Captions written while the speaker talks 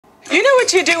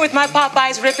what you do with my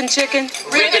Popeyes ripping chicken?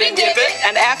 Rip it and dip it.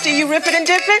 And after you rip it and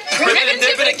dip it? Rip it and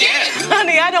dip it again.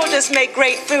 Honey, I don't just make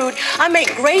great food. I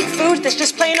make great food that's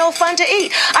just plain old fun to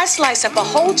eat. I slice up a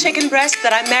whole chicken breast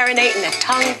that I marinate in a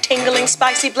tongue-tingling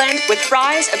spicy blend with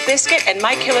fries, a biscuit, and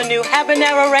my killer new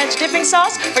habanero ranch dipping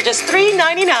sauce for just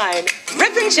 $3.99.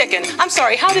 Ripping chicken. I'm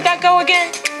sorry, how did that go again?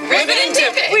 Rip it and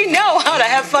dip it. We know how to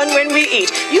have fun when we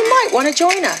eat. You might want to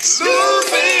join us.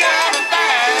 Louisiana.